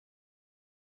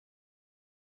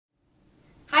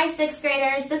Hi 6th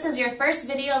graders, this is your first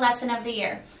video lesson of the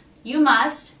year. You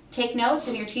must take notes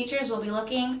and your teachers will be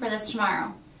looking for this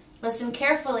tomorrow. Listen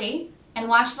carefully and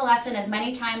watch the lesson as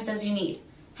many times as you need.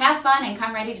 Have fun and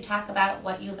come ready to talk about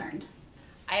what you learned.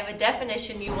 I have a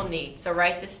definition you will need, so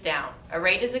write this down. A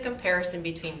rate is a comparison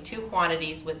between two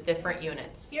quantities with different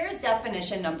units. Here is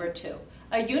definition number 2.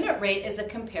 A unit rate is a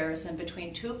comparison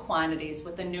between two quantities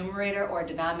with a numerator or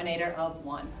denominator of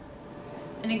 1.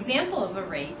 An example of a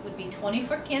rate would be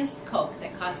 24 cans of Coke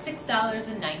that cost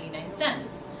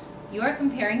 $6.99. You are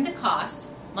comparing the cost,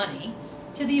 money,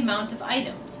 to the amount of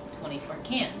items, 24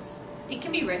 cans. It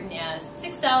can be written as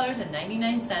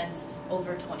 $6.99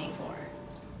 over 24.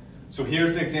 So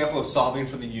here's an example of solving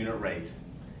for the unit rate.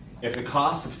 If the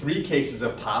cost of 3 cases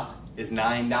of pop is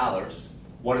 $9,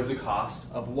 what is the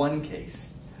cost of 1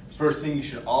 case? First thing you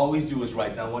should always do is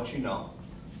write down what you know.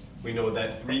 We know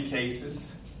that 3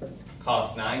 cases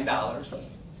cost $9.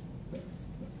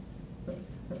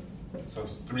 So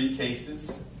 3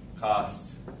 cases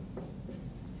cost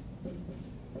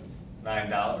 $9.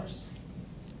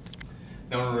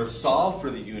 Now in order to solve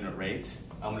for the unit rate,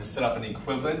 I'm going to set up an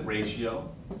equivalent ratio.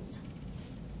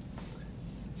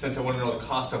 Since I want to know the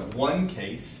cost of 1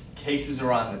 case, cases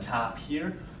are on the top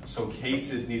here, so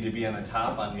cases need to be on the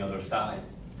top on the other side.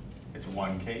 It's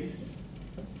 1 case.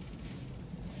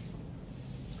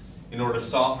 In order to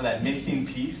solve for that missing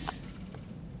piece,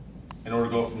 in order to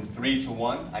go from 3 to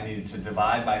 1, I needed to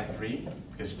divide by 3,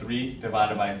 because 3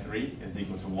 divided by 3 is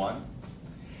equal to 1.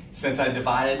 Since I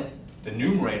divided the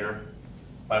numerator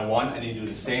by 1, I need to do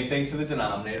the same thing to the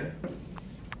denominator.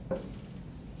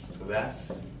 So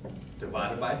that's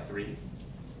divided by 3.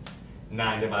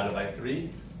 9 divided by 3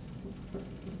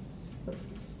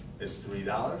 is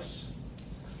 $3.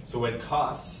 So it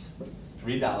costs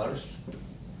 $3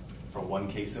 for 1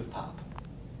 case of pop.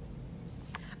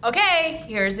 Okay,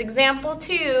 here's example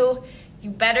 2. You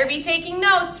better be taking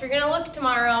notes. We're going to look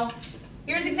tomorrow.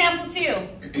 Here's example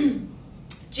 2.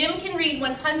 Jim can read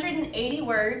 180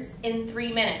 words in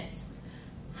 3 minutes.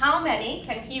 How many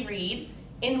can he read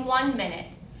in 1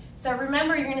 minute? So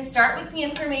remember, you're going to start with the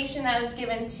information that was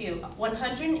given to you.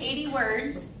 180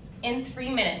 words in 3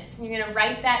 minutes. And you're going to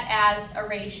write that as a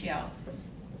ratio.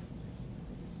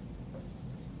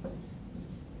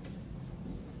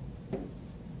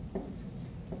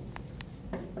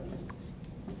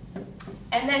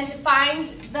 And then to find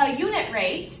the unit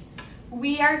rate,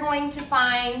 we are going to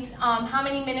find how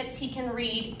many minutes he can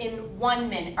read in 1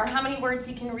 minute, or how many words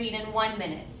he can read in 1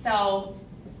 minute. So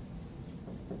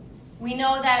we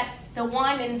know that the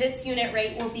 1 in this unit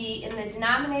rate will be in the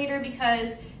denominator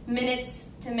because minutes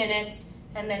to minutes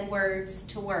and then words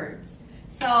to words.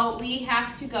 So we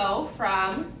have to go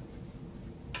from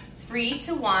 3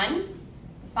 to 1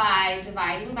 by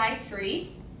dividing by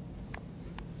 3.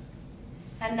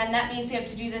 And then that means we have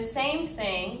to do the same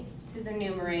thing to the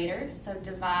numerator. So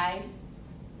divide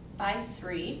by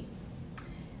 3.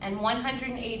 And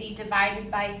 180 divided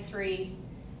by 3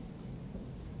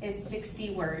 is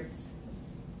 60 words.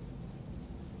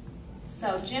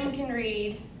 So Jim can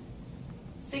read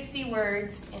 60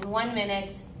 words in 1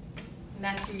 minute, and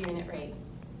that's your unit rate.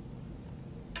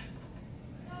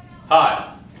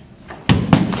 Hi.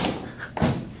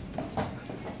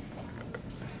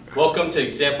 Welcome to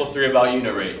example 3 about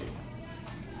unit rate.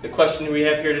 The question we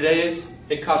have here today is,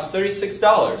 it costs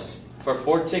 $36 for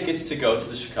 4 tickets to go to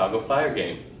the Chicago Fire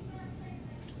game.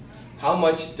 How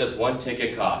much does 1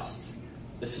 ticket cost?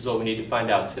 This is what we need to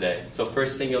find out today. So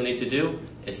first thing you'll need to do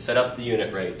is set up the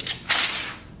unit rate.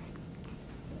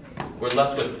 We're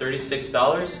left with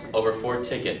 $36 over 4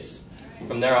 tickets.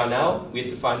 From there on out, we have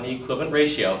to find the equivalent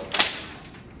ratio.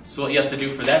 So what you have to do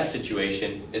for that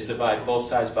situation is divide both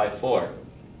sides by 4.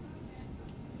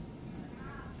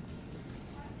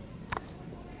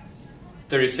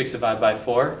 $36 divided by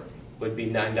 4 would be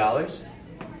 $9.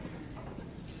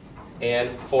 And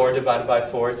 4 divided by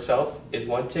 4 itself is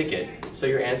 1 ticket. So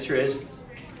your answer is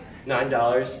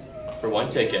 $9 for 1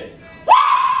 ticket.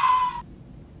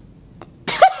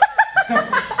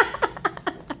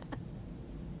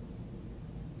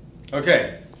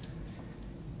 Okay.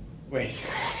 Wait.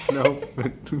 No.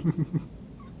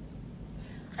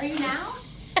 Are you now?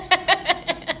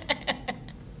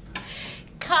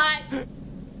 Cut.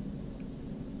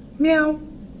 Meow.